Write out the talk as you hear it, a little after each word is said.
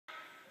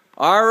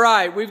All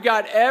right, we've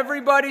got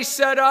everybody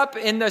set up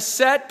in the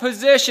set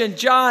position.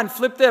 John,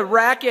 flip the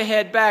racket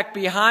head back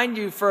behind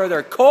you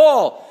further.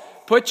 Cole,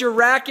 put your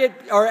racket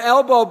or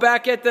elbow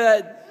back at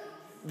the...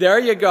 There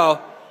you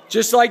go.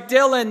 Just like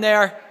Dylan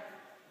there.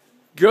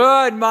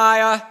 Good,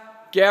 Maya.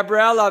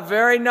 Gabriella,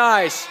 very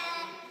nice.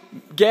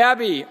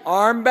 Gabby,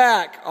 arm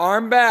back,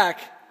 arm back.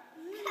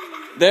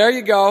 There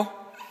you go.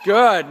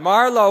 Good.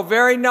 Marlo,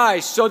 very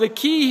nice. So the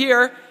key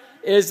here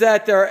is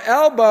that their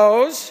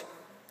elbows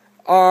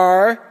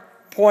are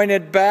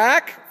pointed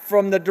back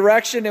from the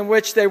direction in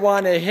which they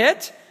want to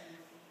hit.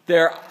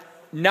 Their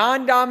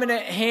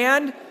non-dominant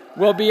hand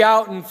will be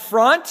out in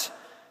front.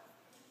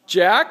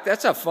 Jack,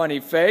 that's a funny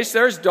face.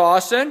 There's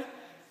Dawson.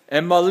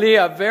 And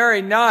Malia,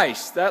 very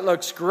nice. That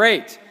looks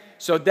great.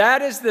 So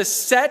that is the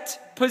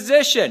set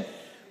position.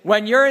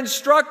 When your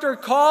instructor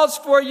calls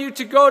for you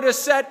to go to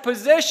set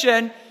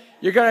position,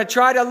 you're going to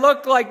try to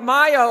look like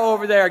Maya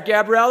over there.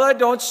 Gabriella,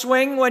 don't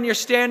swing when you're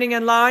standing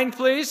in line,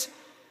 please.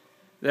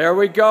 There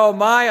we go.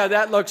 Maya,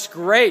 that looks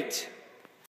great.